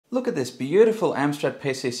Look at this beautiful Amstrad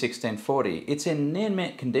PC1640. It's in near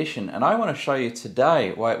mint condition, and I want to show you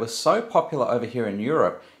today why it was so popular over here in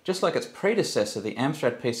Europe, just like its predecessor, the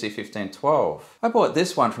Amstrad PC1512. I bought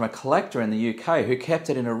this one from a collector in the UK who kept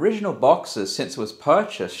it in original boxes since it was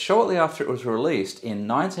purchased shortly after it was released in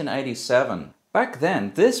 1987. Back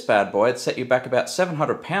then, this bad boy had set you back about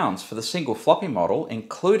 £700 for the single floppy model,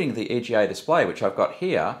 including the EGA display, which I've got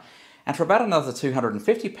here. And for about another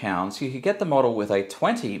 £250, you could get the model with a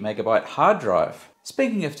 20 megabyte hard drive.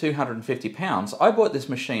 Speaking of £250, I bought this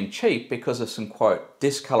machine cheap because of some, quote,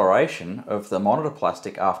 discoloration of the monitor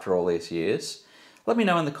plastic after all these years. Let me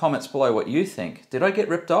know in the comments below what you think. Did I get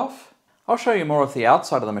ripped off? I'll show you more of the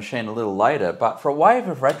outside of the machine a little later, but for a wave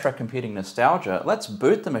of retro computing nostalgia, let's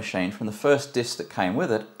boot the machine from the first disk that came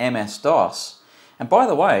with it, MS-DOS. And by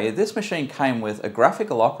the way, this machine came with a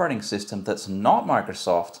graphical operating system that's not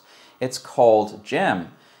Microsoft. It's called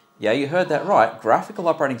GEM. Yeah, you heard that right, graphical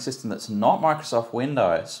operating system that's not Microsoft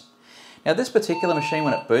Windows. Now this particular machine,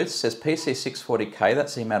 when it boots, says PC640K,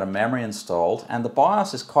 that's the amount of memory installed, and the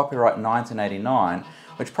BIOS is copyright 1989,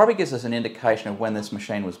 which probably gives us an indication of when this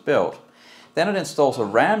machine was built. Then it installs a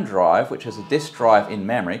RAM drive, which is a disk drive in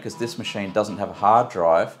memory, because this machine doesn't have a hard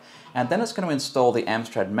drive, and then it's going to install the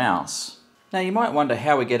Amstrad mouse. Now you might wonder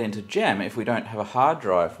how we get into GEM if we don't have a hard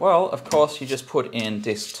drive. Well, of course you just put in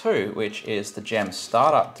disk 2, which is the GEM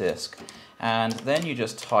startup disk, and then you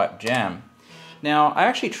just type GEM. Now I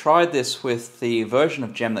actually tried this with the version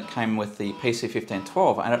of GEM that came with the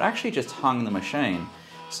PC1512, and it actually just hung the machine.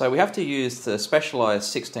 So we have to use the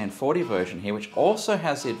specialized 1640 version here, which also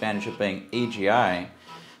has the advantage of being EGA.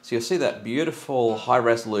 So you'll see that beautiful high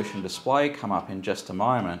resolution display come up in just a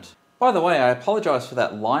moment. By the way, I apologize for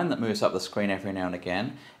that line that moves up the screen every now and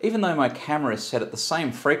again. Even though my camera is set at the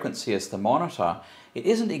same frequency as the monitor, it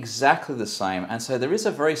isn't exactly the same, and so there is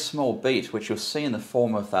a very small beat which you'll see in the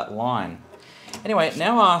form of that line. Anyway, it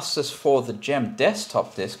now asks us for the GEM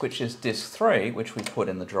desktop disk, which is disk 3, which we put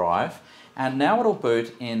in the drive, and now it'll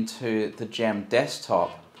boot into the GEM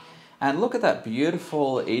desktop. And look at that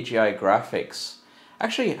beautiful EGA graphics.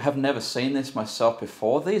 Actually, have never seen this myself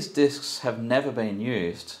before. These disks have never been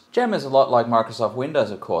used. GEM is a lot like Microsoft Windows,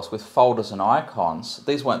 of course, with folders and icons.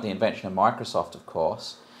 These weren't the invention of Microsoft, of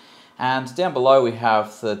course. And down below we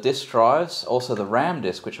have the disk drives, also the RAM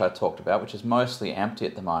disk, which I talked about, which is mostly empty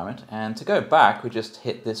at the moment. And to go back, we just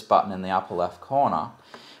hit this button in the upper left corner.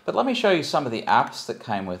 But let me show you some of the apps that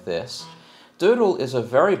came with this. Doodle is a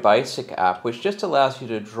very basic app which just allows you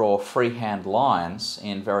to draw freehand lines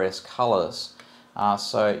in various colors.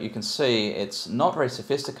 So you can see it's not very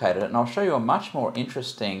sophisticated, and I'll show you a much more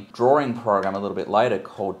interesting drawing program a little bit later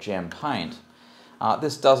called GEM Paint.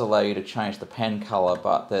 This does allow you to change the pen color,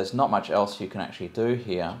 but there's not much else you can actually do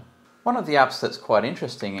here. One of the apps that's quite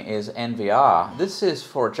interesting is NVR. This is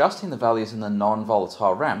for adjusting the values in the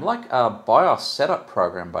non-volatile RAM, like a BIOS setup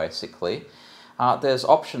program basically. There's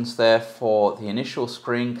options there for the initial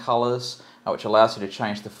screen colors, which allows you to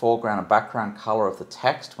change the foreground and background color of the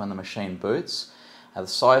text when the machine boots. The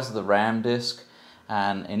size of the RAM disk,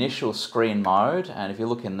 and initial screen mode, and if you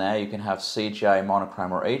look in there you can have CGA,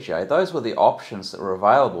 monochrome or EGA. Those were the options that were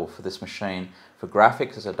available for this machine for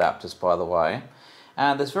graphics adapters, by the way.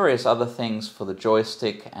 And there's various other things for the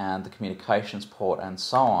joystick and the communications port and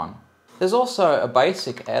so on. There's also a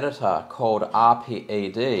basic editor called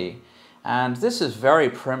RPED, and this is very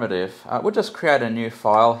primitive. We'll just create a new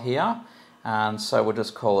file here, and so we'll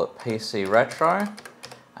just call it PC Retro.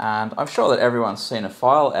 And I'm sure that everyone's seen a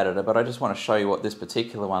file editor, but I just want to show you what this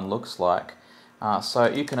particular one looks like. So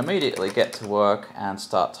you can immediately get to work and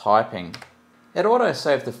start typing. It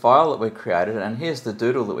auto-saved the file that we created, and here's the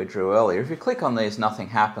doodle that we drew earlier. If you click on these, nothing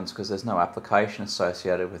happens because there's no application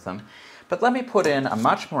associated with them. But let me put in a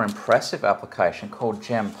much more impressive application called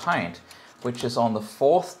GEM Paint, which is on the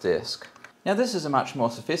 4th disk. Now this is a much more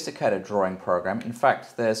sophisticated drawing program. In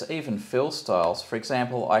fact, there's even fill styles. For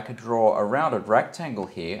example, I could draw a rounded rectangle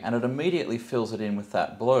here and it immediately fills it in with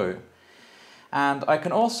that blue. And I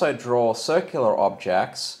can also draw circular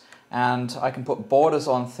objects, and I can put borders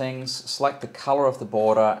on things, select the color of the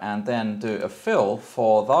border, and then do a fill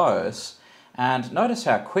for those. And notice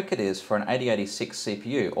how quick it is for an 8086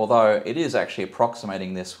 CPU, although it is actually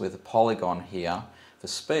approximating this with a polygon here for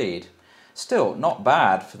speed. Still, not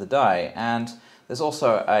bad for the day. And there's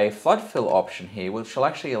also a flood fill option here, which will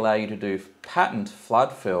actually allow you to do patterned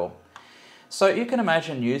flood fill. So you can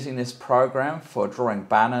imagine using this program for drawing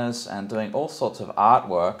banners and doing all sorts of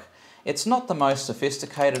artwork. It's not the most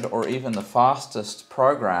sophisticated or even the fastest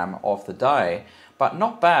program of the day, but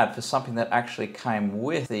not bad for something that actually came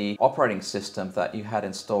with the operating system that you had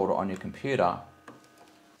installed on your computer.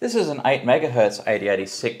 This is an 8 MHz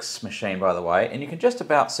 8086 machine, by the way, and you can just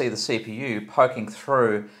about see the CPU poking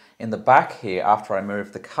through in the back here after I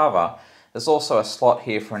move the cover. There's also a slot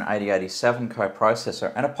here for an 8087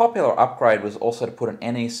 coprocessor, and a popular upgrade was also to put an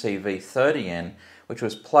NEC V30 in, which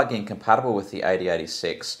was plug-in compatible with the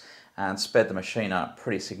 8086 and sped the machine up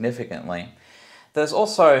pretty significantly. There's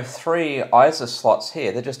also 3 ISA slots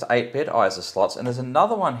here. They're just 8-bit ISA slots, and there's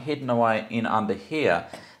another one hidden away in under here.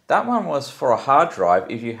 That one was for a hard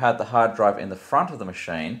drive if you had the hard drive in the front of the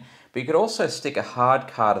machine, but you could also stick a hard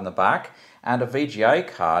card in the back and a VGA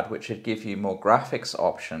card, which would give you more graphics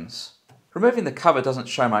options. Removing the cover doesn't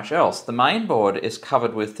show much else. The main board is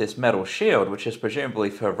covered with this metal shield, which is presumably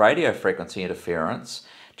for radio frequency interference,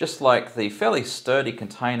 just like the fairly sturdy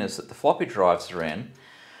containers that the floppy drives are in.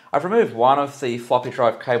 I've removed one of the floppy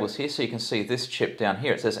drive cables here so you can see this chip down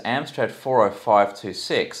here. It says Amstrad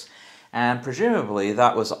 40526, and presumably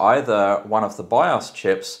that was either one of the BIOS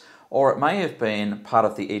chips or it may have been part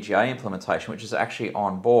of the EGA implementation, which is actually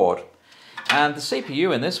on board. And the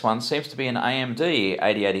CPU in this one seems to be an AMD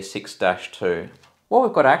 8086-2. While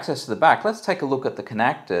we've got access to the back, let's take a look at the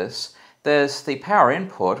connectors. There's the power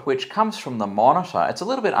input, which comes from the monitor. It's a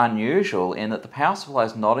little bit unusual in that the power supply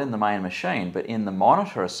is not in the main machine, but in the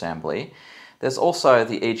monitor assembly. There's also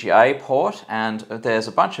the EGA port, and there's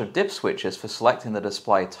a bunch of dip switches for selecting the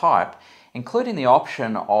display type, including the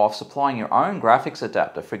option of supplying your own graphics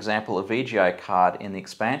adapter, for example a VGA card in the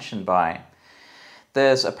expansion bay.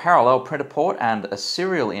 There's a parallel printer port and a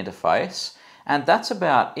serial interface, and that's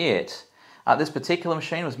about it. This particular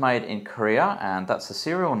machine was made in Korea, and that's the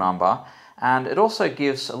serial number, and it also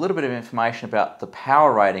gives a little bit of information about the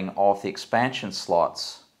power rating of the expansion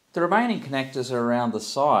slots. The remaining connectors are around the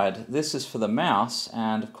side. This is for the mouse,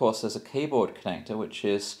 and of course there's a keyboard connector which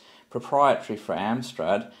is proprietary for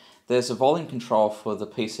Amstrad. There's a volume control for the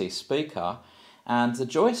PC speaker, and the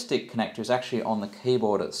joystick connector is actually on the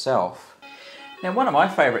keyboard itself. Now, one of my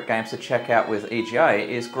favourite games to check out with EGA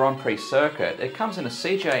is Grand Prix Circuit. It comes in a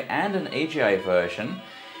CGA and an EGA version,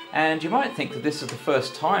 and you might think that this is the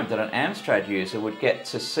first time that an Amstrad user would get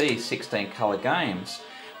to see 16 colour games.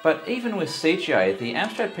 But even with CGA, the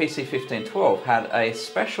Amstrad PC1512 had a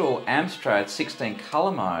special Amstrad 16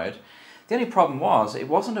 colour mode. The only problem was it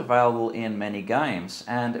wasn't available in many games,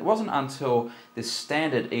 and it wasn't until this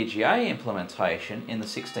standard EGA implementation in the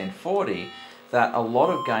 1640 that a lot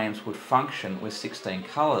of games would function with 16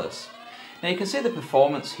 colours. Now you can see the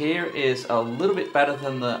performance here is a little bit better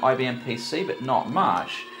than the IBM PC, but not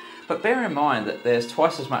much. But bear in mind that there's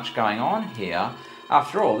twice as much going on here.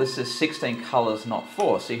 After all, this is 16 colours, not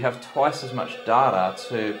 4, so you have twice as much data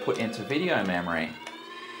to put into video memory.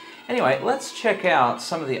 Anyway, let's check out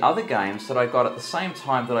some of the other games that I got at the same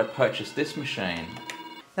time that I purchased this machine.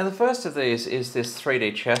 Now the first of these is this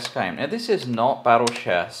 3D chess game. Now this is not battle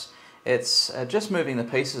chess. It's just moving the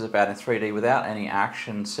pieces about in 3D without any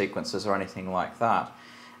action sequences or anything like that.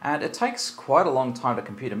 And it takes quite a long time to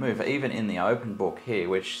compute a move, even in the open book here,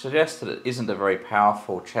 which suggests that it isn't a very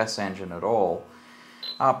powerful chess engine at all.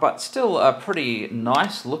 But still a pretty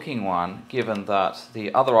nice looking one, given that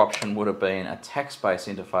the other option would have been a text-based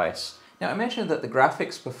interface. Now I mentioned that the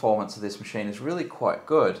graphics performance of this machine is really quite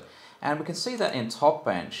good, and we can see that in Top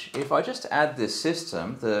Bench. If I just add this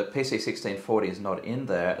system, the PC1640 is not in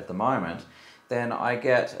there at the moment, then I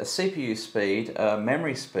get a CPU speed, a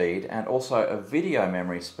memory speed, and also a video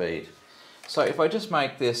memory speed. So if I just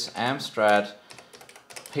make this Amstrad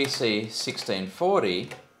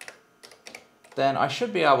PC1640, then I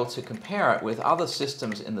should be able to compare it with other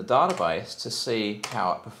systems in the database to see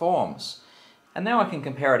how it performs. And now I can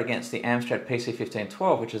compare it against the Amstrad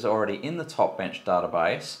PC1512, which is already in the Top Bench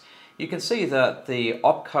database. You can see that the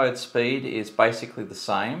opcode speed is basically the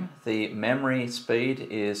same, the memory speed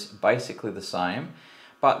is basically the same,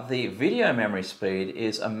 but the video memory speed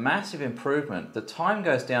is a massive improvement. The time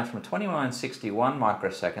goes down from 2161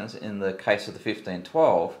 microseconds in the case of the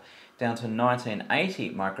 1512 down to 1980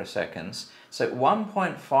 microseconds, so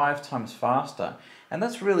 1.5 times faster. And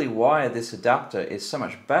that's really why this adapter is so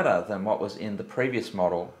much better than what was in the previous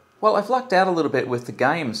model. Well, I've lucked out a little bit with the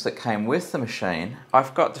games that came with the machine.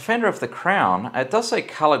 I've got Defender of the Crown. It does say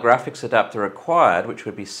color graphics adapter required, which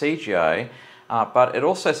would be CGA, but it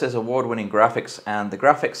also says award-winning graphics, and the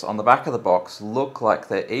graphics on the back of the box look like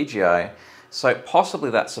they're EGA, so possibly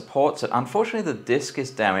that supports it. Unfortunately, the disc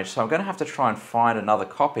is damaged, so I'm going to have to try and find another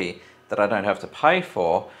copy that I don't have to pay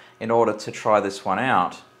for in order to try this one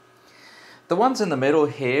out. The ones in the middle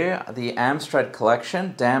here, the Amstrad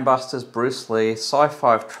Collection, Dam Busters, Bruce Lee,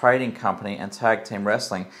 Sci-Fi Trading Company, and Tag Team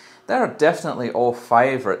Wrestling, they are definitely all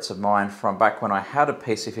favourites of mine from back when I had a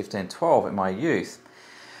PC1512 in my youth.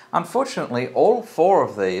 Unfortunately, all four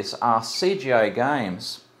of these are CGA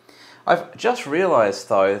games. I've just realised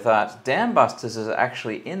though that Dambusters is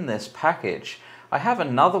actually in this package. I have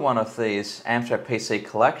another one of these Amstrad PC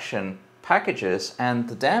collection packages and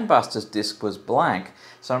the Dambusters disc was blank,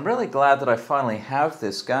 so I'm really glad that I finally have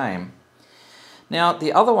this game. Now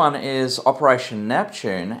the other one is Operation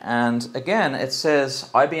Neptune, and again it says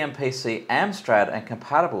IBM PC Amstrad and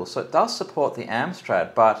compatible, so it does support the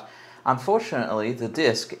Amstrad, but unfortunately the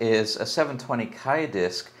disc is a 720K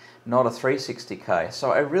disc, not a 360K,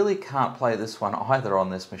 so I really can't play this one either on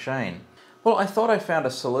this machine. Well, I thought I found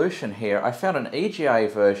a solution here. I found an EGA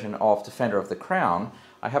version of Defender of the Crown.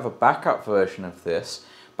 I have a backup version of this,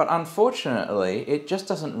 but unfortunately it just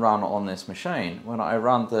doesn't run on this machine. When I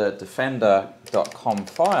run the defender.com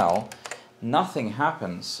file, nothing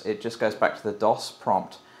happens. It just goes back to the DOS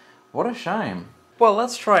prompt. What a shame. Well,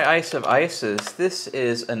 let's try Ace of Aces. This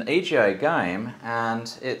is an EGA game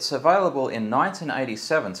and it's available in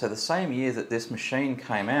 1987, so the same year that this machine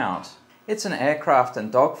came out. It's an aircraft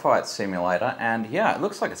and dogfight simulator, and yeah, it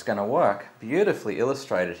looks like it's going to work. Beautifully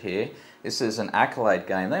illustrated here. This is an Accolade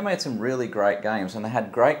game. They made some really great games and they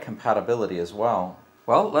had great compatibility as well.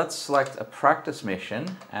 Well, let's select a practice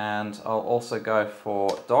mission and I'll also go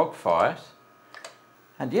for dogfight.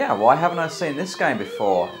 And yeah, why haven't I seen this game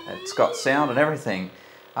before? It's got sound and everything.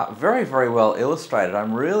 Very, very well illustrated.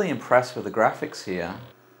 I'm really impressed with the graphics here.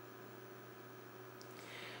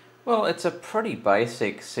 Well, it's a pretty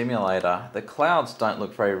basic simulator. The clouds don't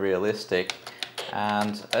look very realistic,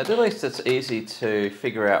 and at least it's easy to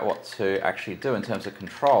figure out what to actually do in terms of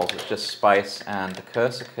controls. It's just space and the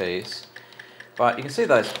cursor keys. But you can see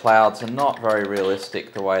those clouds are not very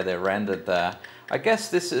realistic the way they're rendered there. I guess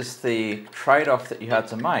this is the trade-off that you had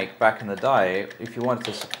to make back in the day if you wanted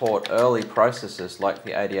to support early processors like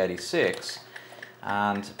the 8086.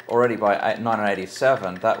 And already by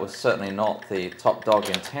 1987 that was certainly not the top dog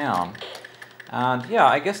in town. And yeah,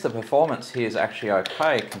 I guess the performance here is actually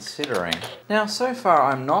okay considering. Now so far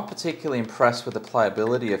I'm not particularly impressed with the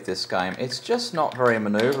playability of this game. It's just not very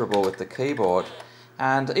maneuverable with the keyboard,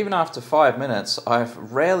 and even after 5 minutes I've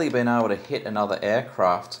rarely been able to hit another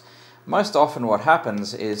aircraft. Most often what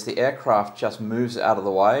happens is the aircraft just moves out of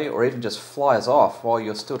the way or even just flies off while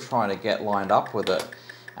you're still trying to get lined up with it.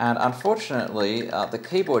 And unfortunately, the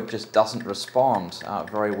keyboard just doesn't respond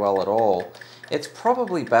very well at all. It's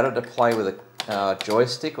probably better to play with a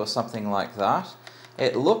joystick or something like that.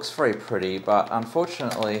 It looks very pretty, but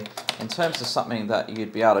unfortunately, in terms of something that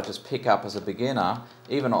you'd be able to just pick up as a beginner,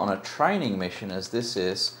 even on a training mission as this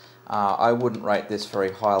is, I wouldn't rate this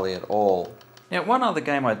very highly at all. Now, one other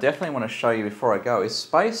game I definitely want to show you before I go is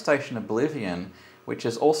Space Station Oblivion, which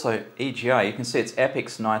is also EGA. You can see it's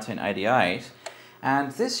Epic's 1988.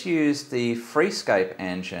 And this used the Freescape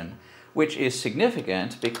engine, which is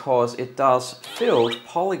significant because it does filled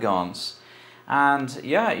polygons. And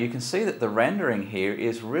yeah, you can see that the rendering here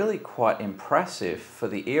is really quite impressive for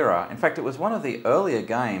the era. In fact, it was one of the earlier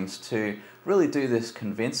games to really do this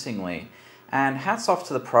convincingly. And hats off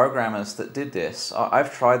to the programmers that did this.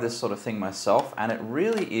 I've tried this sort of thing myself and it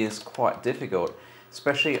really is quite difficult,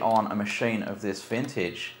 especially on a machine of this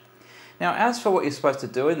vintage. Now, as for what you're supposed to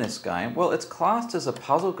do in this game, well, it's classed as a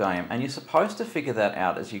puzzle game and you're supposed to figure that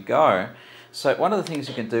out as you go. So one of the things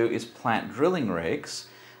you can do is plant drilling rigs,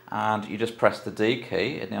 and you just press the D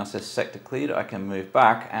key. It now says sector cleared. I can move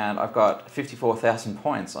back and I've got 54,000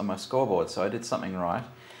 points on my scoreboard, so I did something right.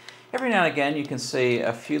 Every now and again you can see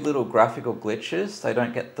a few little graphical glitches. They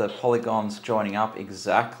don't get the polygons joining up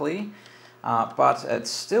exactly, but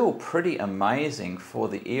it's still pretty amazing for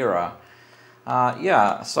the era.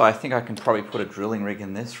 Yeah, so I think I can probably put a drilling rig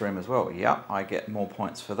in this room as well. Yep, I get more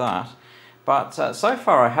points for that. But so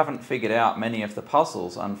far I haven't figured out many of the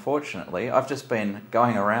puzzles, unfortunately. I've just been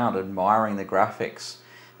going around admiring the graphics.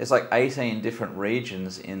 There's like 18 different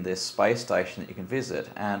regions in this space station that you can visit,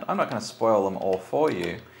 and I'm not going to spoil them all for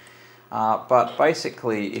you. But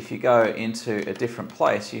basically, if you go into a different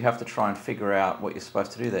place, you have to try and figure out what you're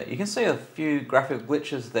supposed to do there. You can see a few graphical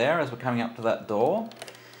glitches there as we're coming up to that door.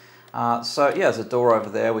 So yeah, there's a door over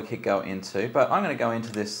there we could go into, but I'm going to go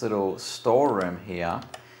into this little storeroom here.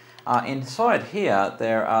 Inside here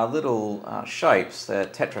there are little shapes, they're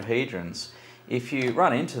tetrahedrons. If you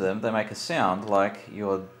run into them, they make a sound like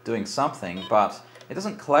you're doing something, but it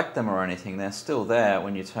doesn't collect them or anything, they're still there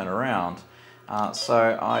when you turn around.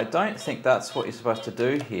 So I don't think that's what you're supposed to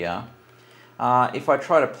do here. If I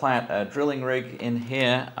try to plant a drilling rig in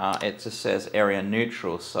here, it just says area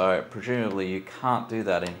neutral, so presumably you can't do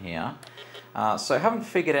that in here. So I haven't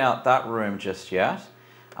figured out that room just yet.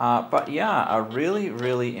 But yeah, a really,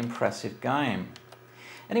 really impressive game.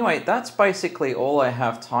 Anyway, that's basically all I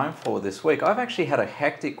have time for this week. I've actually had a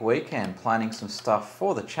hectic weekend planning some stuff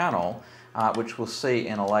for the channel, which we'll see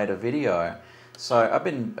in a later video. So I've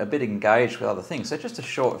been a bit engaged with other things. So just a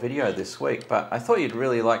short video this week, but I thought you'd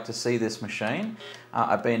really like to see this machine.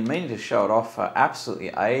 I've been meaning to show it off for absolutely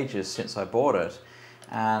ages since I bought it.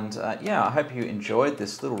 And yeah, I hope you enjoyed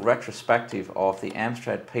this little retrospective of the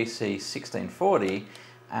Amstrad PC1640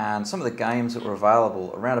 and some of the games that were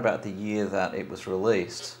available around about the year that it was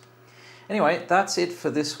released. Anyway, that's it for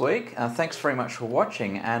this week. Thanks very much for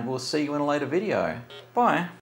watching, and we'll see you in a later video. Bye!